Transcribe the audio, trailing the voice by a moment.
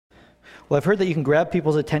Well, I've heard that you can grab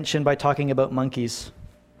people's attention by talking about monkeys.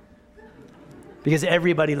 Because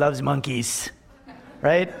everybody loves monkeys,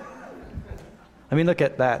 right? I mean, look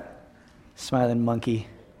at that smiling monkey.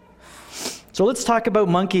 So let's talk about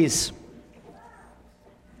monkeys.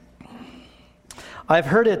 I've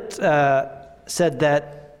heard it said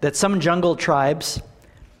that some jungle tribes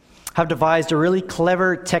have devised a really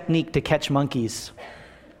clever technique to catch monkeys.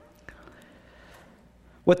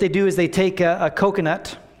 What they do is they take a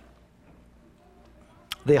coconut,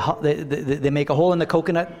 they make a hole in the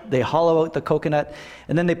coconut, they hollow out the coconut,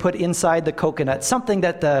 and then they put inside the coconut something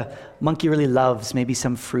that the monkey really loves, maybe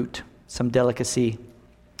some fruit, some delicacy.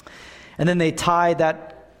 And then they tie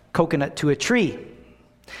that coconut to a tree.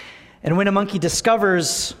 And when a monkey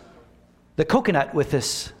discovers the coconut with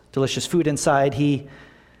this delicious food inside, he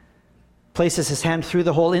places his hand through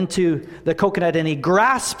the hole into the coconut and he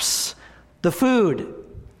grasps the food.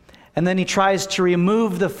 And then he tries to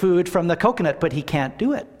remove the food from the coconut, but he can't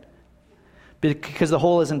do it because the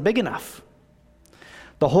hole isn't big enough.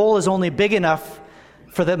 The hole is only big enough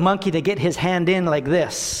for the monkey to get his hand in like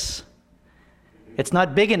this. It's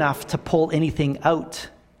not big enough to pull anything out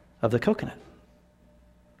of the coconut.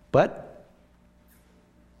 But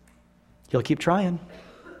he'll keep trying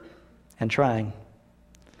and trying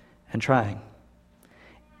and trying.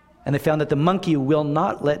 And they found that the monkey will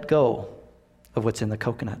not let go of what's in the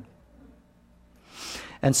coconut.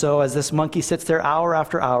 And so as this monkey sits there hour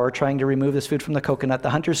after hour trying to remove this food from the coconut,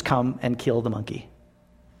 the hunters come and kill the monkey.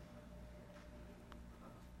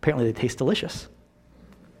 Apparently they taste delicious.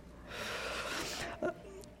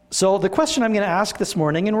 So the question I'm going to ask this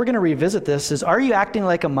morning, and we're going to revisit this, is, are you acting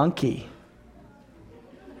like a monkey?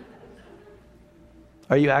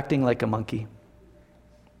 Are you acting like a monkey?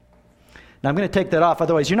 Now I'm going to take that off,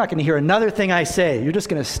 otherwise you're not going to hear another thing I say. You're just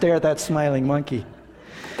going to stare at that smiling monkey.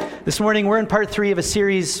 This morning we're in part 3 of a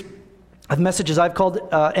series of messages I've called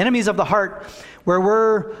Enemies of the Heart, where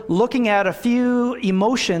we're looking at a few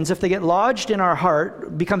emotions, if they get lodged in our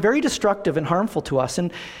heart, become very destructive and harmful to us.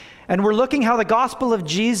 And we're looking how the gospel of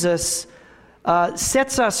Jesus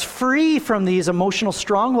sets us free from these emotional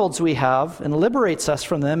strongholds we have and liberates us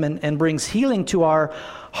from them and brings healing to our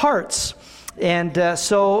hearts. And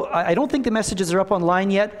so I don't think the messages are up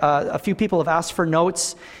online yet. A few people have asked for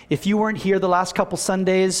notes. If you weren't here the last couple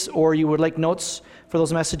Sundays or you would like notes for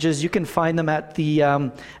those messages, you can find them at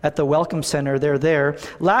the Welcome Center. They're there.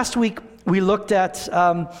 Last week we looked at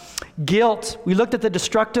guilt. We looked at the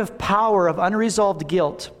destructive power of unresolved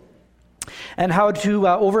guilt and how to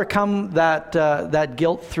overcome that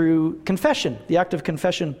guilt through confession, the act of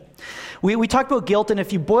confession. We talked about guilt, and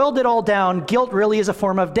if you boiled it all down, guilt really is a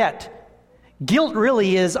form of debt. Guilt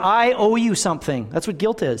really is, I owe you something. That's what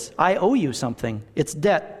guilt is. I owe you something. It's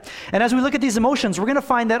debt. And as we look at these emotions, we're going to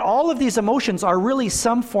find that all of these emotions are really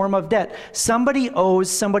some form of debt. Somebody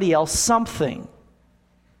owes somebody else something.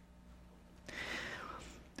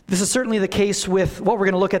 This is certainly the case with what we're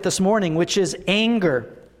going to look at this morning, which is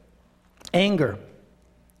anger. Anger.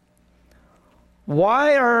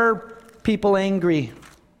 Why are people angry?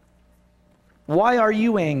 Why are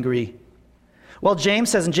you angry? Well, James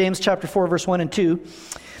says in James chapter 4, verse 1 and 2,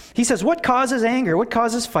 he says, what causes anger? What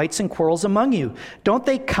causes fights and quarrels among you? Don't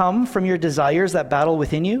they come from your desires that battle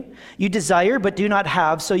within you? You desire but do not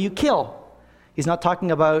have, so you kill. He's not talking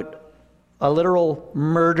about a literal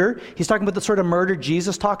murder. He's talking about the sort of murder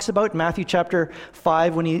Jesus talks about in Matthew chapter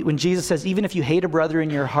 5 when Jesus says, even if you hate a brother in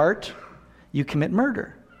your heart, you commit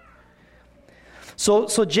murder.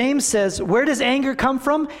 So James says, where does anger come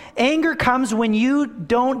from? Anger comes when you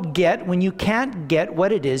can't get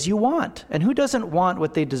what it is you want. And who doesn't want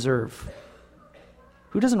what they deserve?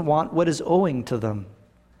 Who doesn't want what is owing to them?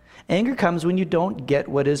 Anger comes when you don't get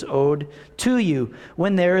what is owed to you,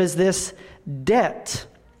 when there is this debt.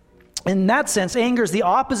 In that sense, anger is the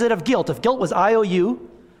opposite of guilt. If guilt was I owe you,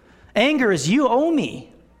 anger is you owe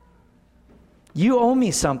me. You owe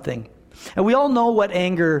me something. And we all know what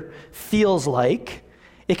anger feels like.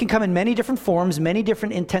 It can come in many different forms, many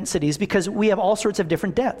different intensities, because we have all sorts of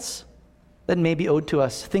different debts that may be owed to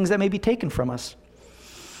us, things that may be taken from us.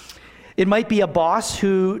 It might be a boss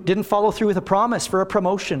who didn't follow through with a promise for a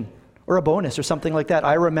promotion or a bonus or something like that.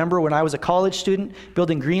 I remember when I was a college student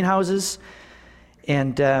building greenhouses,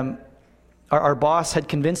 and our boss had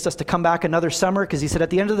convinced us to come back another summer because he said, at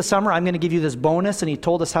the end of the summer, I'm going to give you this bonus. And he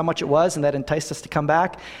told us how much it was, and that enticed us to come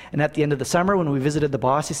back. And at the end of the summer, when we visited the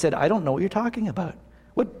boss, he said, I don't know what you're talking about.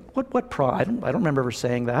 What I don't remember ever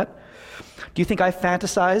saying that. Do you think I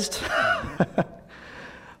fantasized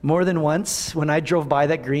more than once when I drove by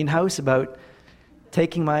that greenhouse about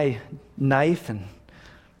taking my knife and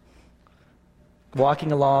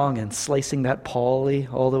walking along and slicing that Polly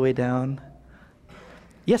all the way down.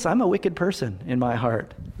 Yes, I'm a wicked person in my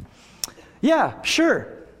heart. Yeah, sure.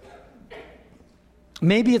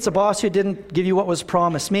 Maybe it's a boss who didn't give you what was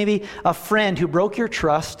promised. Maybe a friend who broke your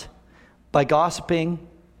trust by gossiping,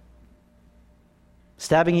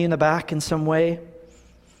 stabbing you in the back in some way.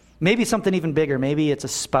 Maybe something even bigger. Maybe it's a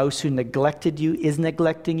spouse who neglected you, is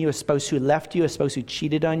neglecting you, a spouse who left you, a spouse who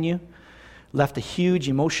cheated on you, left a huge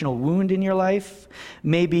emotional wound in your life.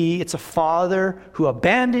 Maybe it's a father who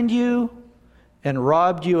abandoned you and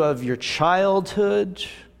robbed you of your childhood,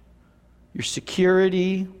 your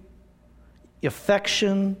security,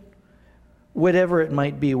 affection, whatever it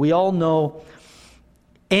might be. We all know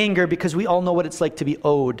anger because we all know what it's like to be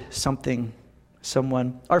owed something,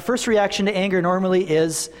 someone. Our first reaction to anger normally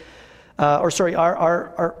is,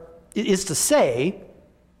 is to say,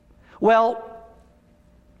 well,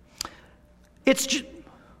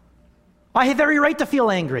 I have every right to feel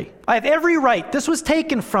angry. I have every right. This was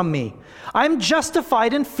taken from me. I'm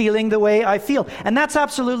justified in feeling the way I feel. And that's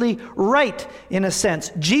absolutely right in a sense.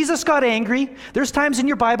 Jesus got angry. There's times in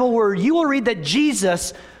your Bible where you will read that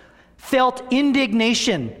Jesus felt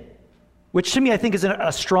indignation, which to me I think is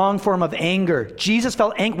a strong form of anger. Jesus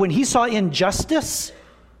felt angry when he saw injustice.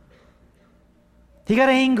 He got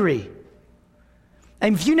angry.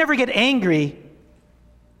 And if you never get angry,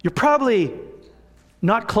 you're probably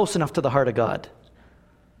not close enough to the heart of God.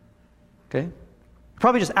 Okay?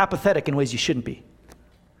 Probably just apathetic in ways you shouldn't be.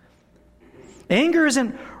 Anger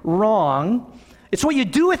isn't wrong. It's what you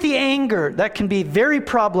do with the anger that can be very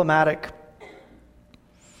problematic.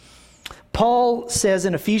 Paul says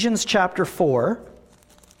in Ephesians chapter 4,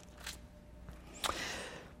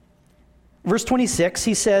 verse 26,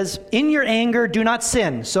 he says, "In your anger, do not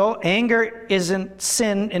sin." So anger isn't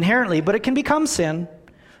sin inherently, but it can become sin.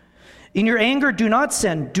 "In your anger, do not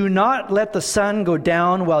sin. Do not let the sun go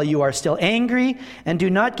down while you are still angry, and do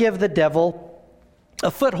not give the devil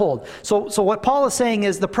a foothold." So what Paul is saying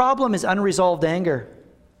is the problem is unresolved anger.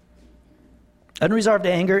 Unresolved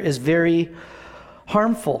anger is very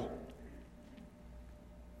harmful.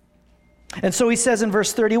 And so he says in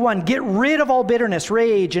verse 31, "Get rid of all bitterness,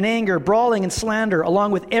 rage, and anger, brawling, and slander,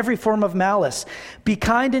 along with every form of malice. Be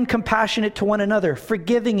kind and compassionate to one another,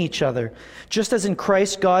 forgiving each other, just as in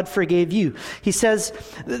Christ God forgave you." He says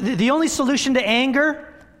the only solution to anger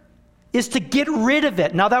is to get rid of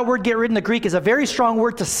it. Now that word "get rid" in the Greek is a very strong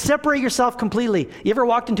word to separate yourself completely. You ever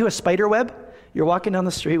walked into a spider web? You're walking down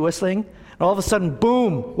the street whistling, and all of a sudden,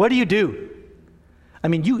 boom, what do? I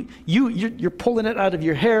mean, you're pulling it out of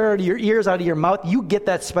your hair, your ears, out of your mouth. You get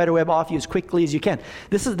that spider web off you as quickly as you can.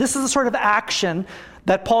 This is the sort of action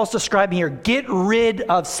that Paul's describing here. Get rid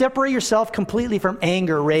of, separate yourself completely from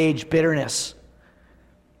anger, rage, bitterness.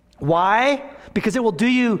 Why? Because it will do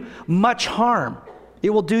you much harm. It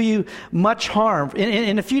will do you much harm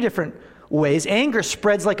in a few different ways. Anger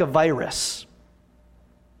spreads like a virus.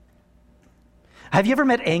 Have you ever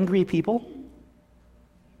met angry people?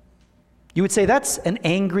 You would say, that's an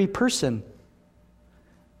angry person.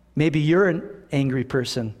 Maybe you're an angry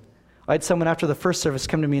person. I had someone after the first service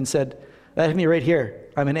come to me and said, "That hit me right here.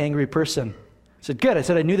 I'm an angry person." I said, "Good." I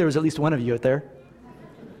said, "I knew there was at least one of you out there."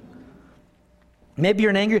 Maybe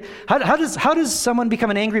you're an angry... How does someone become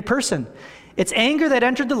an angry person? It's anger that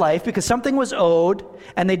entered the life because something was owed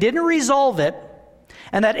and they didn't resolve it.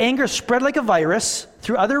 And that anger spread like a virus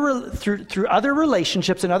through other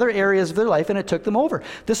relationships in other areas of their life, and it took them over.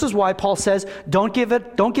 This is why Paul says, don't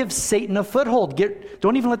give Satan a foothold.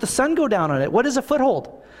 Don't even let the sun go down on it. What is a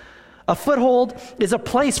foothold? A foothold is a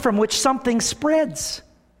place from which something spreads.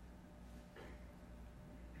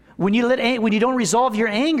 When you don't resolve your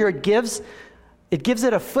anger, it gives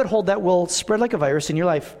it a foothold that will spread like a virus in your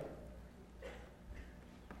life.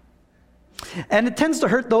 And it tends to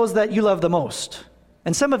hurt those that you love the most.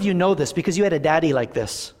 And some of you know this because you had a daddy like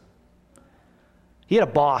this. He had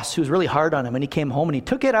a boss who was really hard on him, and he came home and he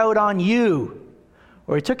took it out on you,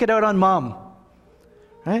 or he took it out on mom,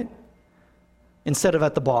 right? Instead of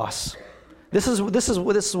at the boss. This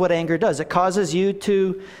is what anger does. It causes you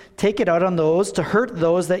to take it out on those, to hurt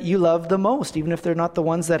those that you love the most, even if they're not the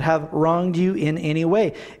ones that have wronged you in any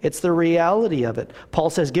way. It's the reality of it. Paul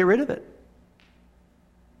says, get rid of it.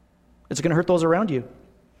 It's going to hurt those around you.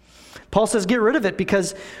 Paul says, get rid of it,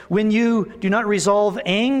 because when you do not resolve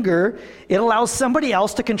anger, it allows somebody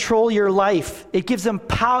else to control your life. It gives them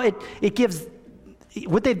power. It gives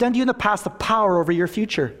what they've done to you in the past the power over your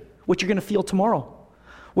future, what you're going to feel tomorrow,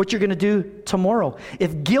 what you're going to do tomorrow.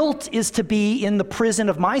 If guilt is to be in the prison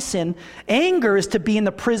of my sin, anger is to be in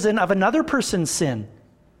the prison of another person's sin.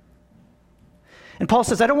 And Paul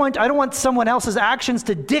says, I don't want someone else's actions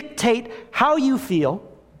to dictate how you feel,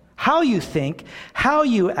 how you think, how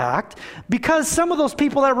you act, because some of those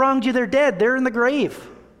people that wronged you, they're dead. They're in the grave.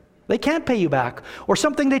 They can't pay you back. Or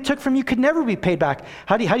something they took from you could never be paid back.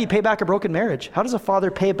 How do you pay back a broken marriage? How does a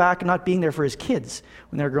father pay back not being there for his kids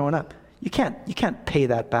when they're growing up? You can't pay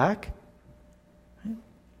that back.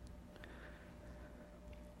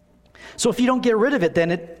 So if you don't get rid of it,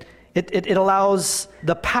 then it allows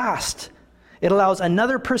the past, it allows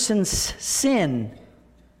another person's sin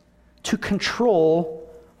to control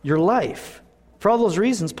your life. For all those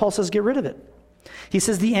reasons, Paul says get rid of it. He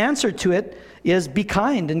says the answer to it is be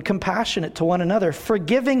kind and compassionate to one another,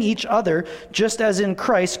 forgiving each other just as in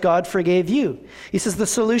Christ God forgave you. He says the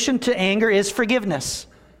solution to anger is forgiveness.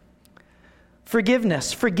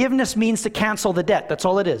 Forgiveness. Forgiveness means to cancel the debt. That's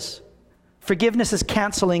all it is. Forgiveness is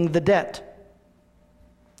canceling the debt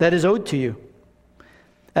that is owed to you.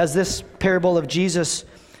 As this parable of Jesus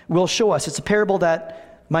will show us. It's a parable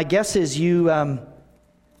that my guess is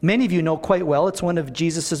many of you know quite well. It's one of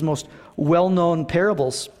Jesus' most well-known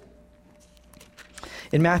parables.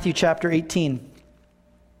 In Matthew chapter 18.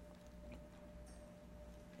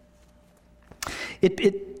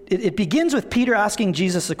 It begins with Peter asking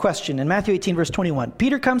Jesus a question. In Matthew 18, verse 21,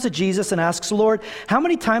 Peter comes to Jesus and asks, Lord, how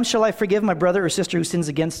many times shall I forgive my brother or sister who sins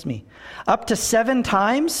against me? Up to 7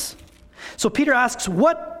 times? So Peter asks,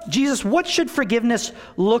 Jesus, what should forgiveness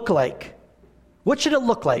look like? What should it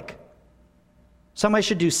look like? Somebody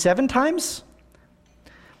should do 7 times?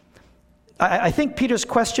 I think Peter's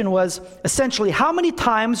question was essentially, how many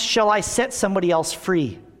times shall I set somebody else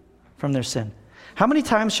free from their sin? How many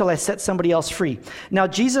times shall I set somebody else free? Now,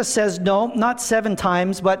 Jesus says, no, not 7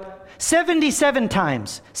 times, but 77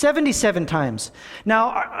 times. 77 times.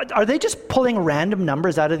 Now, are they just pulling random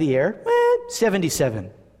numbers out of the air?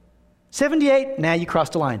 77. 78? Nah, you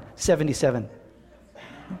crossed the line. 77.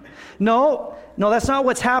 No, that's not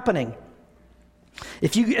what's happening.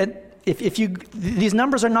 These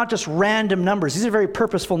numbers are not just random numbers. These are very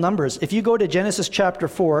purposeful numbers. If you go to Genesis chapter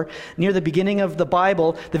 4, near the beginning of the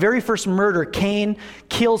Bible, the very first murder, Cain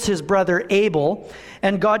kills his brother Abel,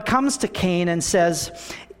 and God comes to Cain and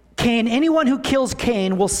says, Cain, anyone who kills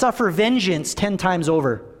Cain will suffer vengeance 10 times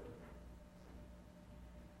over.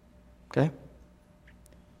 Okay?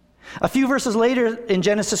 A few verses later in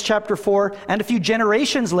Genesis chapter 4, and a few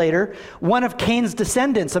generations later, one of Cain's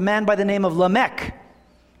descendants, a man by the name of Lamech,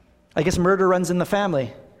 I guess murder runs in the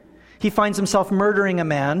family. He finds himself murdering a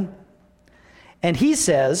man, and he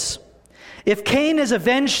says, if Cain is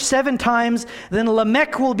avenged 7 times, then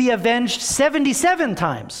Lamech will be avenged 77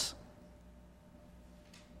 times.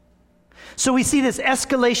 So we see this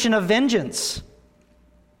escalation of vengeance,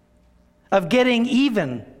 of getting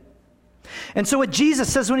even. And so what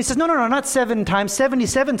Jesus says when he says, no, not 7 times,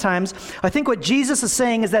 77 times, I think what Jesus is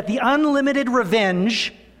saying is that the unlimited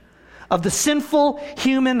revenge of the sinful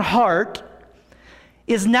human heart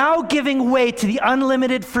is now giving way to the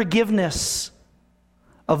unlimited forgiveness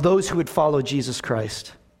of those who would follow Jesus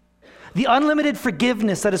Christ. The unlimited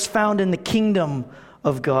forgiveness that is found in the kingdom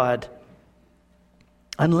of God.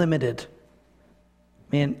 Unlimited.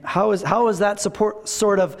 I mean, how is that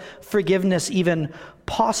sort of forgiveness even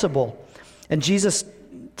possible? And Jesus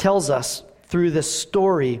tells us through this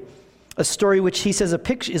story, a story which he says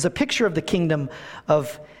is a picture of the kingdom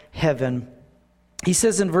of heaven. He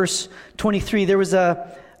says in verse 23, there was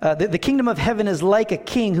the kingdom of heaven is like a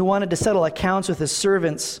king who wanted to settle accounts with his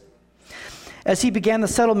servants. As he began the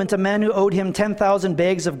settlement, a man who owed him 10,000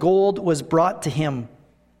 bags of gold was brought to him.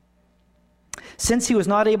 Since he was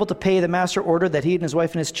not able to pay, the master ordered that he and his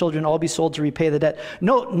wife and his children all be sold to repay the debt.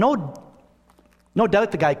 No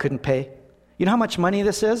doubt the guy couldn't pay. You know how much money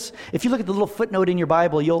this is? If you look at the little footnote in your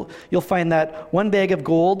Bible, you'll find that 1 bag of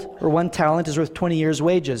gold or 1 talent is worth 20 years'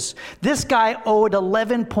 wages. This guy owed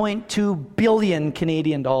 11.2 billion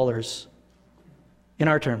Canadian dollars in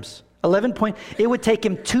our terms. It would take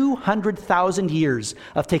him 200,000 years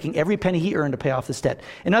of taking every penny he earned to pay off this debt.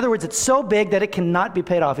 In other words, it's so big that it cannot be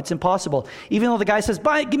paid off. It's impossible. Even though the guy says,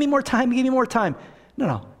 give me more time, give me more time.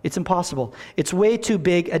 No, it's impossible. It's way too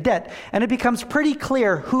big a debt. And it becomes pretty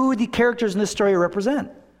clear who the characters in this story represent.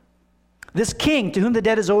 This king to whom the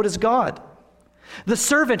debt is owed is God. The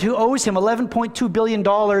servant who owes him $11.2 billion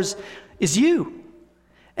is you.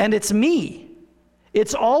 And it's me.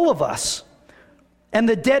 It's all of us. And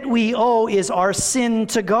the debt we owe is our sin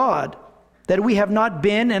to God, that we have not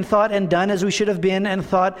been and thought and done as we should have been and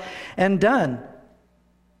thought and done.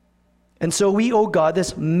 And so we owe God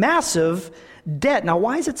this massive debt. Now,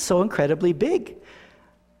 why is it so incredibly big?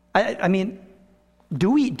 I mean,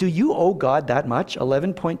 do you owe God that much?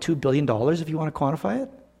 $11.2 billion, if you want to quantify it?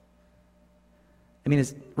 I mean,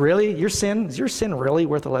 is your sin really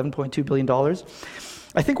worth $11.2 billion?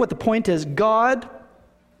 I think what the point is, God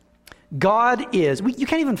is, you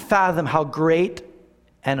can't even fathom how great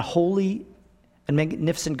and holy and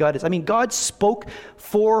magnificent God is. I mean, God spoke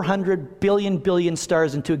 400 billion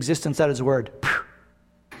stars into existence at his word.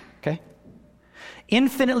 Okay?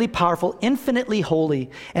 Infinitely powerful, infinitely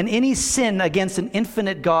holy, and any sin against an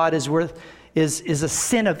infinite God is a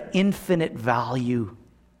sin of infinite value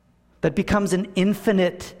that becomes an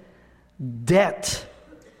infinite debt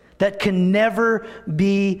that can never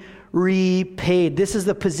be repaid. This is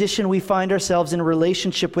the position we find ourselves in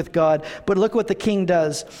relationship with God. But look what the king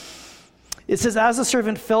does. It says, as the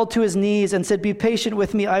servant fell to his knees and said, be patient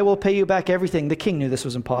with me, I will pay you back everything. The king knew this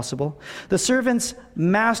was impossible. The servant's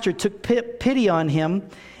master took pity on him,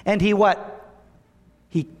 and he what?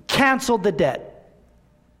 He canceled the debt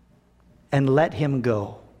and let him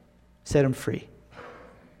go, set him free.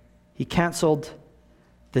 He canceled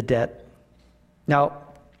the debt. Now,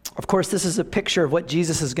 of course, this is a picture of what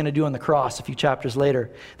Jesus is going to do on the cross a few chapters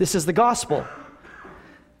later. This is the gospel.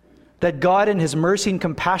 That God in his mercy and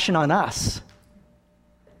compassion on us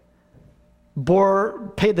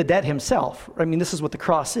paid the debt himself. I mean, this is what the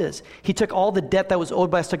cross is. He took all the debt that was owed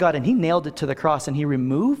by us to God and he nailed it to the cross and he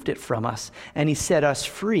removed it from us and he set us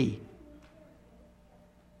free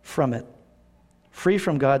from it. Free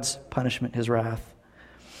from God's punishment, his wrath.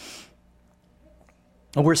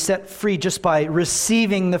 And we're set free just by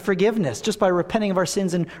receiving the forgiveness, just by repenting of our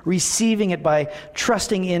sins and receiving it by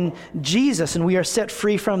trusting in Jesus. And we are set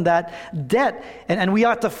free from that debt. And we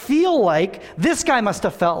ought to feel like this guy must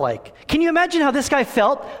have felt like. Can you imagine how this guy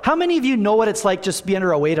felt? How many of you know what it's like just to be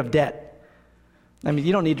under a weight of debt? I mean,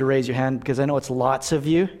 you don't need to raise your hand because I know it's lots of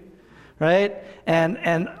you, right?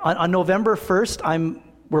 And on November 1st,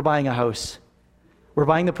 we're buying a house. We're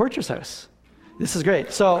buying the Porcher's house. This is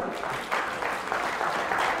great.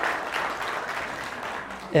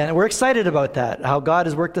 And we're excited about that, how God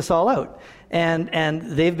has worked this all out. And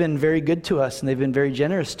they've been very good to us, and they've been very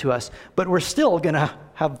generous to us. But we're still going to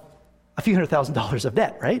have a few $100,000 of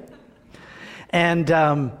debt, right? And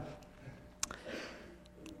can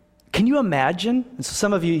you imagine? And so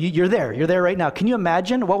some of you, you're there right now. Can you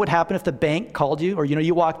imagine what would happen if the bank called you, or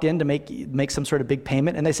you walked in to make some sort of big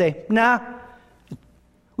payment, and they say, nah,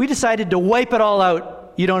 we decided to wipe it all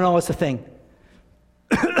out. You don't know what's the thing.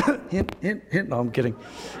 Hint, hint, hint. No, I'm kidding.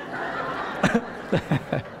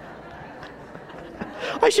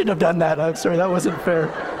 I shouldn't have done that. I'm sorry, that wasn't fair.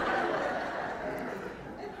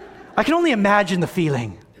 I can only imagine the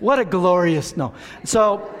feeling. What a glorious, no.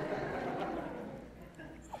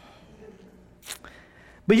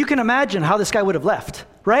 But you can imagine how this guy would have left,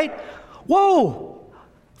 right? Whoa!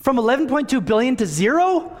 From 11.2 billion to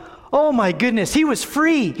zero? Oh my goodness, he was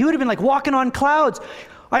free. He would have been like walking on clouds.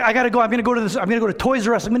 I gotta go. I'm gonna go to Toys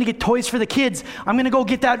R Us. I'm gonna get toys for the kids. I'm gonna go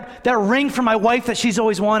get that ring for my wife that she's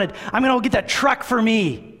always wanted. I'm gonna go get that truck for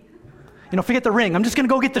me. Forget the ring. I'm just gonna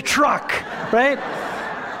go get the truck, right?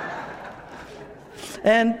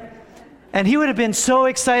 And he would have been so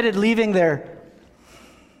excited leaving there.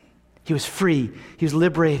 He was free. He was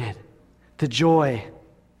liberated. The joy.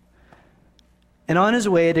 And on his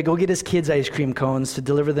way to go get his kids ice cream cones to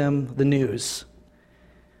deliver them the news,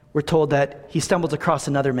 we're told that he stumbles across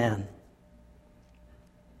another man.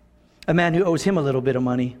 A man who owes him a little bit of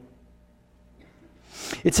money.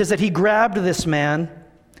 It says that he grabbed this man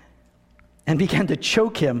and began to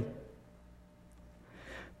choke him.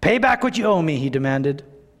 Pay back what you owe me, he demanded.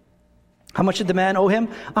 How much did the man owe him?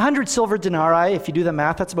 100 silver denarii. If you do the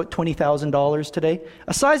math, that's about $20,000 today.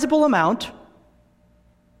 A sizable amount,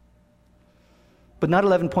 but not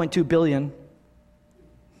 11.2 billion.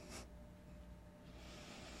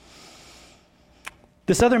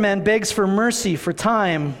 This other man begs for mercy, for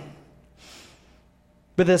time.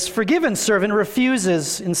 But this forgiven servant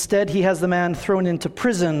refuses. Instead, he has the man thrown into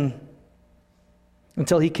prison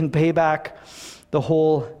until he can pay back the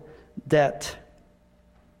whole debt.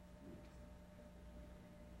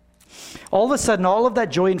 All of a sudden, all of that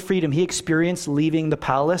joy and freedom he experienced leaving the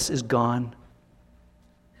palace is gone.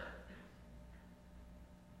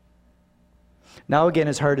 Now again,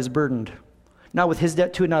 his heart is burdened. Not with his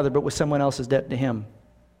debt to another, but with someone else's debt to him.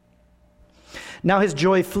 Now his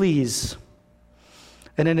joy flees,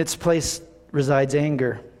 and in its place resides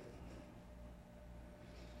anger.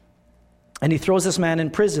 And he throws this man in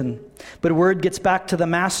prison, but word gets back to the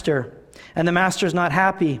master, and the master's not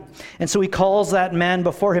happy. And so he calls that man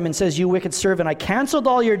before him and says, you wicked servant, I canceled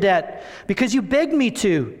all your debt because you begged me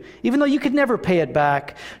to, even though you could never pay it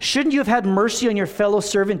back. Shouldn't you have had mercy on your fellow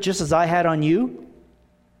servant just as I had on you?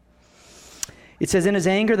 It says, in his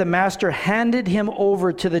anger, the master handed him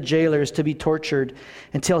over to the jailers to be tortured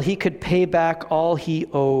until he could pay back all he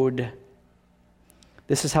owed.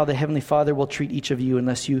 This is how the Heavenly Father will treat each of you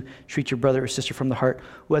unless you treat your brother or sister from the heart.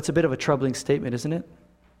 Well, that's a bit of a troubling statement, isn't it?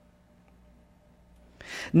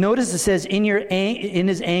 Notice it says, in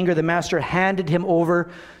his anger, the master handed him over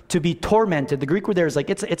to be tormented. The Greek word there is like,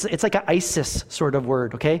 it's like an ISIS sort of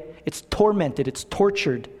word, okay? It's tormented, it's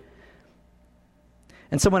tortured.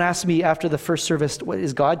 And someone asked me after the first service, what,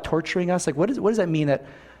 is God torturing us? Like, what does that mean that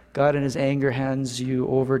God in his anger hands you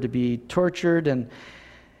over to be tortured? And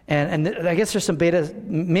I guess there's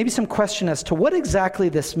maybe some question as to what exactly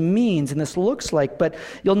this means and this looks like. But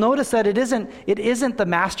you'll notice that it isn't the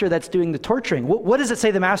master that's doing the torturing. What does it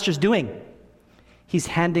say the master's doing? He's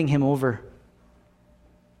handing him over.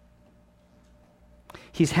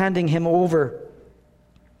 He's handing him over.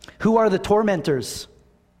 Who are the tormentors?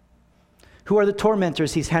 Who are the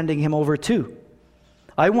tormentors he's handing him over to?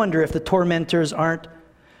 I wonder if the tormentors aren't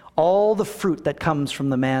all the fruit that comes from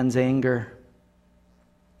the man's anger.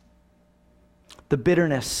 The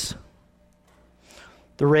bitterness,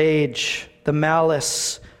 the rage, the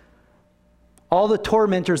malice, all the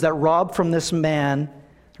tormentors that rob from this man,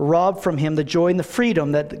 rob from him the joy and the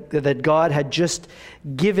freedom that God had just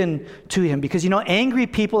given to him. Because angry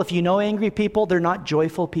people, if you know angry people, they're not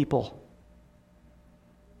joyful people.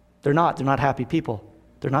 They're not happy people.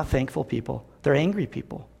 They're not thankful people. They're angry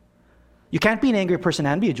people. You can't be an angry person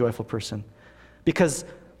and be a joyful person, because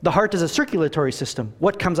the heart is a circulatory system.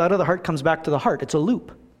 What comes out of the heart comes back to the heart. It's a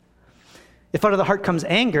loop. If out of the heart comes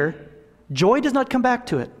anger, joy does not come back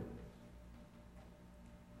to it.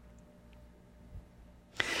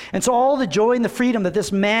 And so all the joy and the freedom that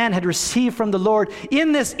this man had received from the Lord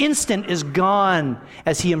in this instant is gone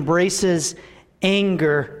as he embraces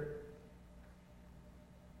anger.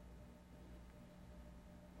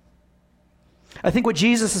 I think what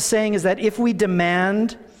Jesus is saying is that if we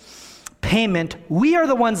demand payment, we are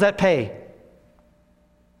the ones that pay.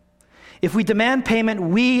 If we demand payment,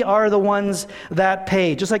 we are the ones that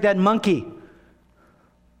pay. Just like that monkey.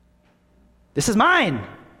 This is mine.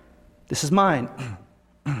 This is mine.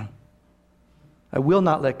 I will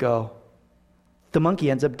not let go. The monkey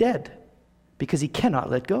ends up dead because he cannot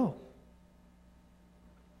let go.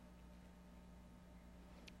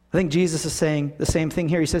 I think Jesus is saying the same thing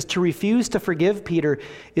here. He says to refuse to forgive, Peter,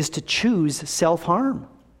 is to choose self-harm.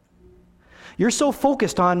 You're so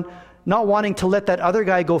focused on not wanting to let that other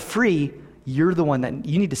guy go free, you're the one that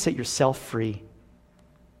you need to set yourself free.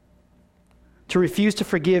 To refuse to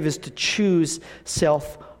forgive is to choose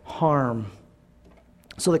self-harm.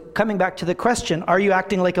 So coming back to the question, are you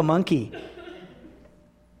acting like a monkey?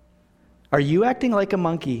 Are you acting like a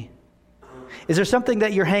monkey? Is there something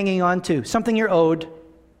that you're hanging on to, something you're owed,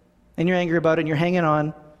 and you're angry about it, and you're hanging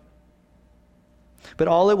on, but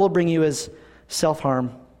all it will bring you is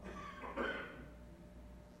self-harm?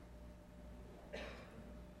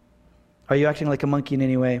 Are you acting like a monkey in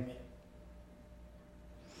any way?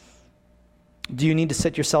 Do you need to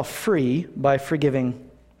set yourself free by forgiving?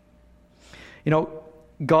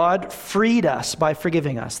 God freed us by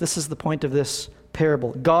forgiving us. This is the point of this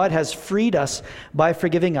parable. God has freed us by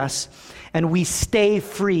forgiving us, and we stay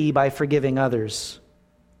free by forgiving others.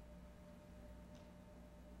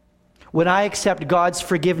 When I accept God's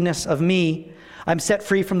forgiveness of me, I'm set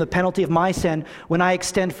free from the penalty of my sin. When I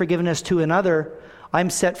extend forgiveness to another, I'm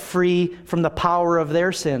set free from the power of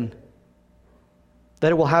their sin.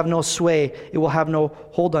 That it will have no sway, it will have no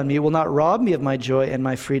hold on me, it will not rob me of my joy and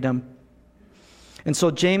my freedom. And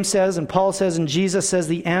so James says, and Paul says, and Jesus says,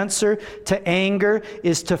 the answer to anger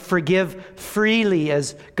is to forgive freely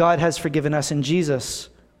as God has forgiven us in Jesus.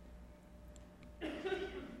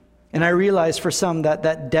 And I realize for some that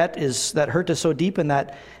that hurt is so deep, and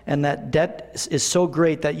that debt is so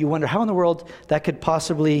great that you wonder how in the world that could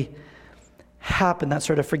possibly happen, that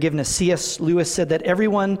sort of forgiveness. C.S. Lewis said that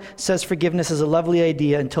everyone says forgiveness is a lovely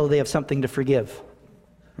idea until they have something to forgive.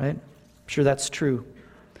 Right? I'm sure that's true.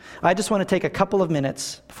 I just want to take a couple of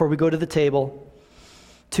minutes before we go to the table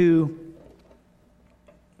to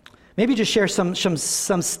maybe just share some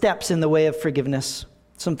steps in the way of forgiveness,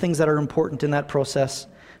 some things that are important in that process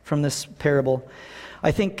from this parable.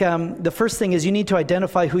 I think the first thing is you need to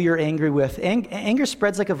identify who you're angry with. Anger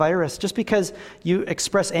spreads like a virus. Just because you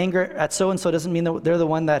express anger at so-and-so doesn't mean that they're the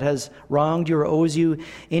one that has wronged you or owes you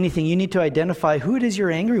anything. You need to identify who it is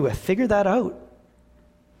you're angry with. Figure that out.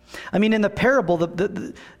 I mean, in the parable,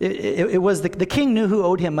 it was the king knew who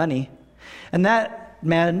owed him money, and that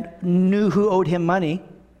man knew who owed him money.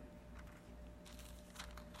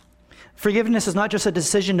 Forgiveness is not just a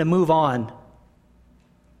decision to move on.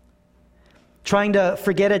 Trying to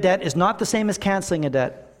forget a debt is not the same as canceling a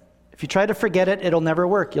debt. If you try to forget it, it'll never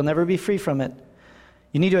work. You'll never be free from it.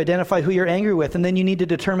 You need to identify who you're angry with, and then you need to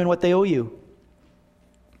determine what they owe you.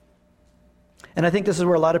 And I think this is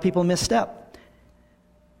where a lot of people misstep.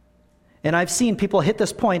 And I've seen people hit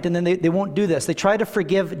this point, and then they won't do this. They try to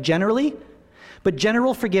forgive generally, but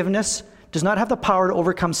general forgiveness does not have the power to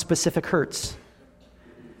overcome specific hurts.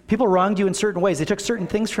 People wronged you in certain ways. They took certain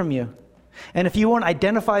things from you. And if you won't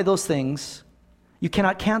identify those things, you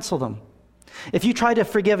cannot cancel them. If you try to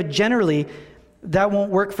forgive generally, that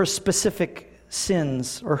won't work for specific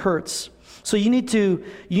sins or hurts. So you need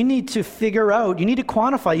to figure out, you need to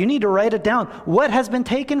quantify, you need to write it down. What has been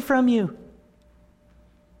taken from you?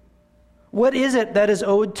 What is it that is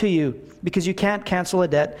owed to you? Because you can't cancel a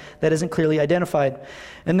debt that isn't clearly identified.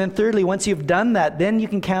 And then thirdly, once you've done that, then you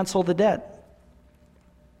can cancel the debt.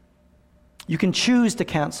 You can choose to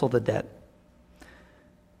cancel the debt.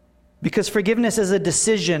 Because forgiveness is a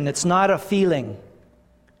decision, it's not a feeling.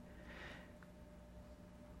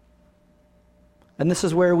 And this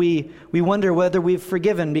is where we wonder whether we've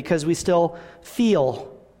forgiven because we still feel.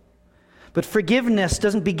 But forgiveness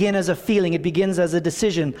doesn't begin as a feeling, it begins as a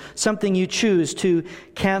decision, something you choose to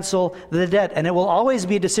cancel the debt. And it will always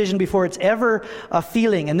be a decision before it's ever a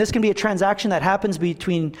feeling. And this can be a transaction that happens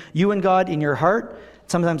between you and God in your heart.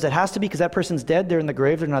 Sometimes it has to be because that person's dead, they're in the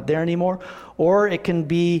grave, they're not there anymore. Or it can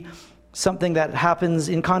be something that happens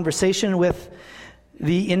in conversation with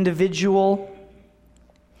the individual.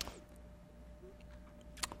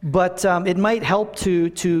 But it might help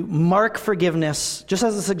to mark forgiveness, just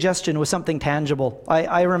as a suggestion, with something tangible.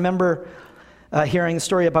 I remember hearing a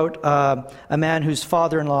story about a man whose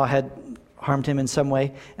father-in-law had harmed him in some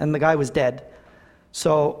way, and the guy was dead.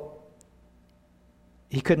 So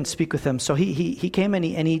he couldn't speak with him. So he came and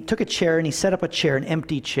he took a chair and he set up a chair, an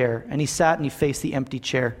empty chair, and he sat and he faced the empty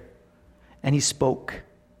chair, and he spoke.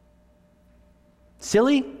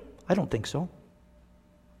 Silly? I don't think so.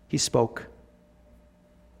 He spoke.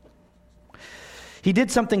 He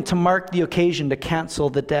did something to mark the occasion to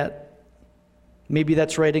cancel the debt. Maybe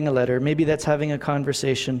that's writing a letter. Maybe that's having a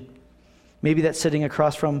conversation. Maybe that's sitting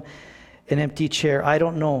across from an empty chair. I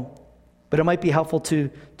don't know. But it might be helpful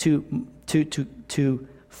to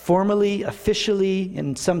formally, officially,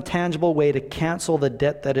 in some tangible way, to cancel the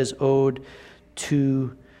debt that is owed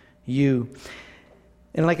to you.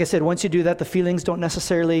 And like I said, once you do that, the feelings don't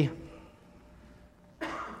necessarily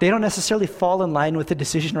fall in line with the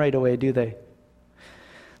decision right away, do they?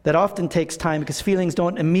 That often takes time because feelings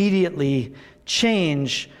don't immediately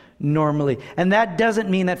change normally. And that doesn't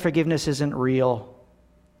mean that forgiveness isn't real.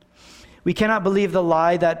 We cannot believe the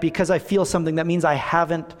lie that because I feel something, that means I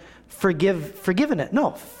haven't forgiven it.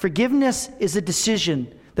 No, forgiveness is a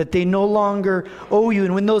decision that they no longer owe you.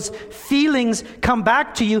 And when those feelings come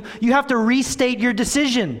back to you, you have to restate your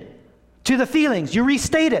decision to the feelings. You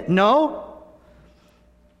restate it. No,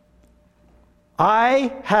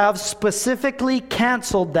 I have specifically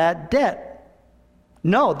canceled that debt.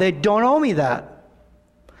 No, they don't owe me that.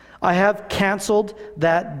 I have canceled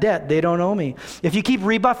that debt. They don't owe me. If you keep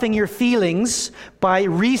rebuffing your feelings by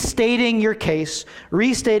restating your case,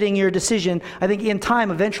 restating your decision, I think in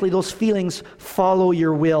time, eventually those feelings follow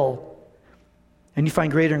your will. And you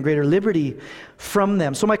find greater and greater liberty from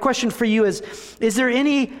them. So my question for you is there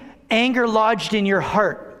any anger lodged in your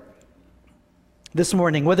heart this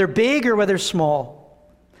morning, whether big or whether small?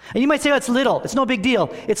 And you might say, oh, it's little. It's no big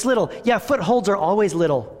deal. It's little. Yeah, footholds are always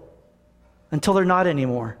little until they're not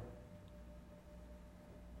anymore.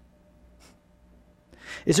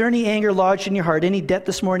 Is there any anger lodged in your heart, any debt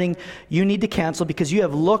this morning you need to cancel because you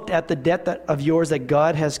have looked at the debt of yours that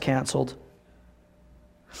God has canceled?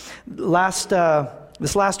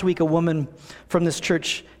 This last week, a woman from this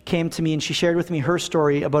church came to me and she shared with me her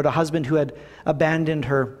story about a husband who had abandoned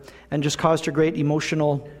her and just caused her great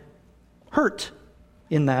emotional hurt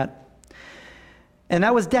in that. And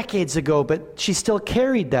that was decades ago, but she still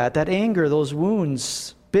carried that anger, those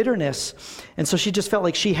wounds, bitterness. And so she just felt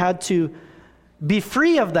like she had to be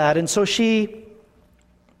free of that. And so she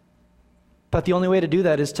thought the only way to do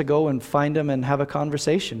that is to go and find him and have a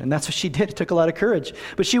conversation. And that's what she did. It took a lot of courage.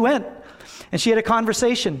 But she went and she had a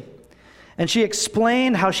conversation. And she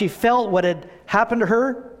explained how she felt, what had happened to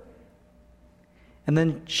her. And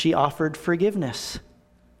then she offered forgiveness.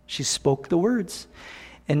 She spoke the words.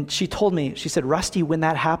 And she told me, she said, Rusty, when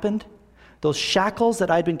that happened, those shackles that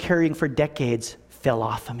I'd been carrying for decades fell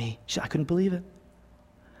off of me. I couldn't believe it.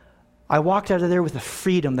 I walked out of there with a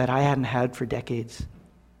freedom that I hadn't had for decades.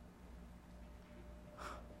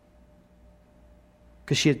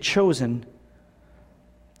 Because she had chosen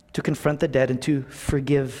to confront the debt and to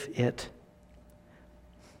forgive it.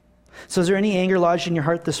 So is there any anger lodged in your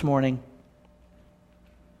heart this morning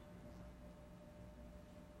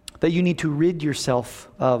that you need to rid yourself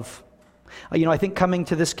of? I think coming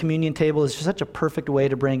to this communion table is just such a perfect way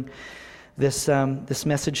to bring this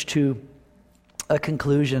message to a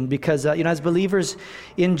conclusion, because as believers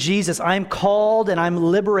in Jesus, I'm called and I'm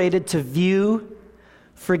liberated to view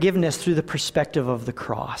forgiveness through the perspective of the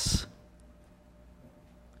cross,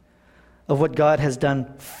 of what God has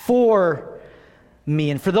done for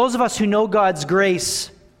me. And for those of us who know God's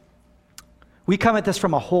grace, we come at this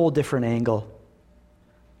from a whole different angle,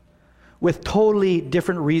 with totally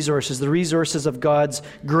different resources, the resources of God's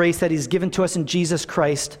grace that He's given to us in Jesus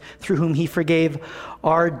Christ, through whom He forgave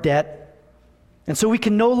our debt. And so we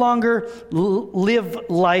can no longer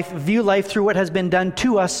view life through what has been done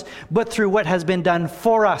to us, but through what has been done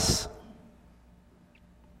for us.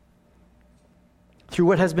 Through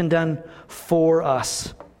what has been done for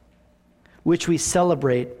us, which we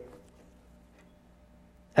celebrate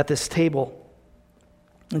at this table.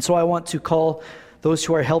 And so I want to call those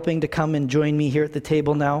who are helping to come and join me here at the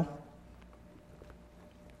table now.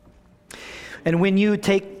 And when you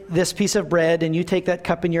take this piece of bread and you take that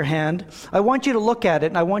cup in your hand, I want you to look at it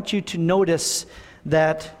and I want you to notice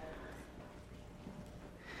that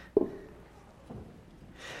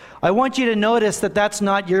that's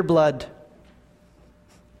not your blood.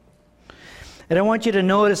 And I want you to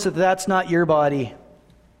notice that that's not your body.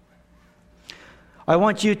 I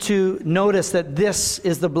want you to notice that this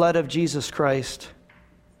is the blood of Jesus Christ,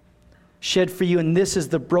 shed for you, and this is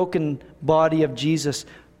the broken body of Jesus,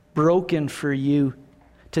 broken for you,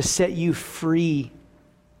 to set you free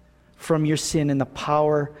from your sin and the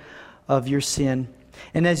power of your sin.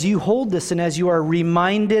 And as you hold this and as you are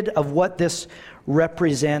reminded of what this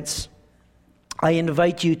represents, I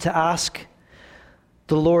invite you to ask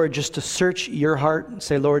the Lord just to search your heart and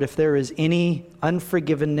say, Lord, if there is any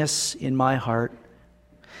unforgiveness in my heart,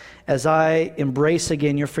 as I embrace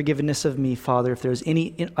again your forgiveness of me, Father, if there's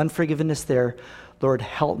any unforgiveness there, Lord,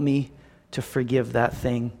 help me to forgive that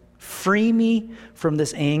thing. Free me from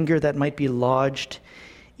this anger that might be lodged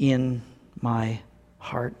in my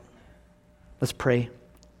heart. Let's pray.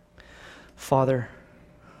 Father,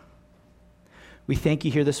 we thank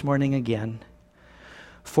you here this morning again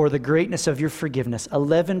for the greatness of your forgiveness.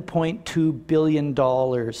 $11.2 billion.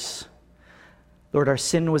 Lord, our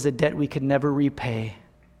sin was a debt we could never repay.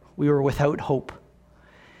 We were without hope.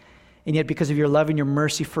 And yet because of your love and your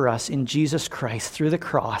mercy for us in Jesus Christ, through the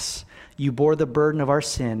cross, you bore the burden of our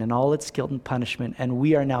sin and all its guilt and punishment, and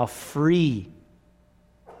we are now free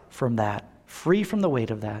from that, free from the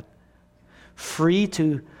weight of that, free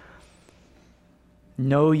to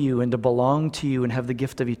know you and to belong to you and have the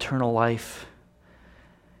gift of eternal life.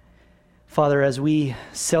 Father, as we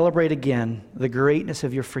celebrate again the greatness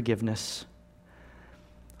of your forgiveness,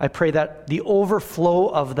 I pray that the overflow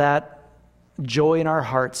of that joy in our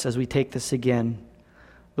hearts as we take this again,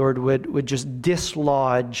 Lord, would just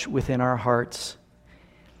dislodge within our hearts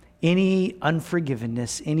any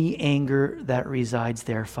unforgiveness, any anger that resides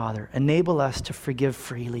there, Father. Enable us to forgive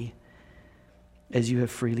freely as you have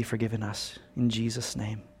freely forgiven us. In Jesus'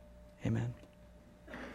 name, amen.